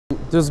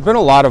There's been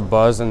a lot of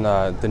buzz in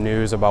the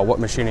news about what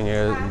machine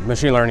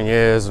learning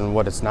is and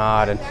what it's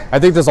not, and I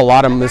think there's a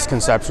lot of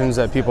misconceptions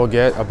that people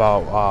get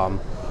about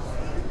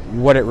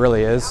what it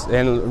really is.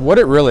 And what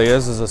it really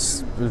is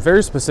a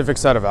very specific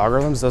set of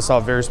algorithms that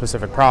solve very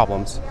specific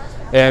problems.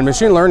 And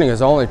machine learning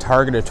is only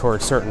targeted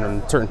towards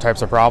certain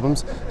types of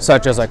problems,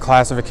 such as like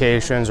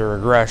classifications or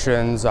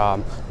regressions,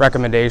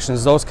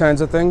 recommendations, those kinds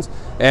of things.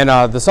 And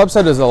the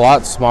subset is a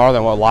lot smaller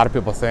than what a lot of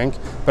people think,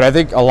 but I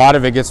think a lot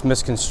of it gets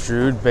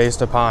misconstrued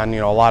based upon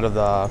a lot of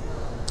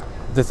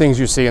the things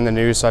you see in the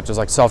news, such as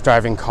like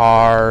self-driving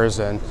cars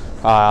and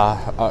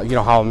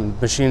how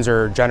machines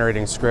are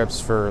generating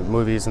scripts for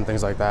movies and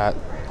things like that.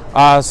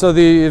 So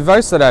the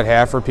advice that I'd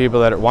have for people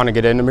that want to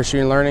get into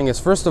machine learning is,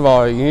 first of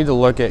all, you need to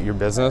look at your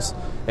business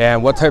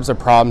and what types of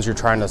problems you're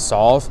trying to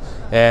solve,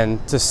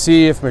 and to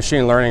see if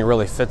machine learning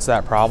really fits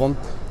that problem.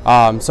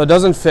 So it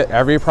doesn't fit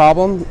every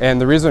problem,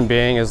 and the reason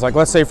being is, like,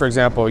 let's say for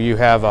example you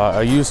have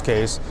a use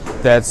case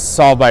that's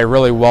solved by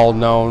really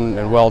well-known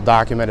and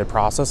well-documented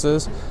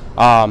processes.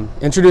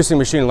 Introducing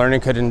machine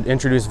learning could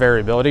introduce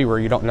variability where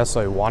you don't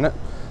necessarily want it.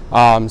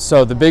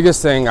 So the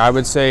biggest thing I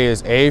would say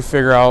is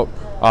figure out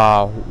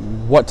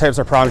what types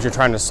of problems you're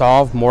trying to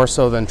solve, more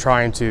so than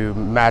trying to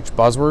match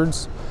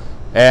buzzwords,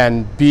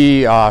 and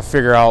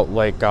figure out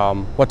like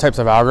what types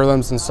of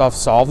algorithms and stuff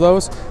solve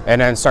those, and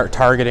then start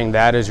targeting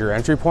that as your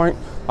entry point.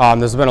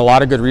 There's been a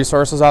lot of good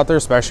resources out there,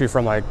 especially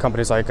from like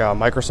companies like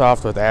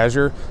Microsoft with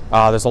Azure.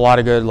 There's a lot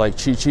of good like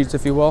cheat sheets,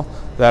 if you will,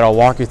 that'll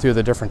walk you through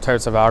the different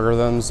types of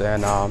algorithms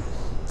and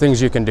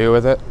things you can do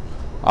with it.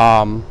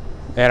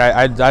 And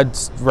I'd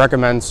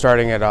recommend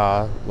starting at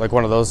like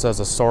one of those as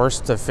a source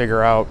to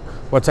figure out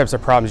what types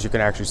of problems you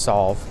can actually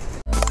solve.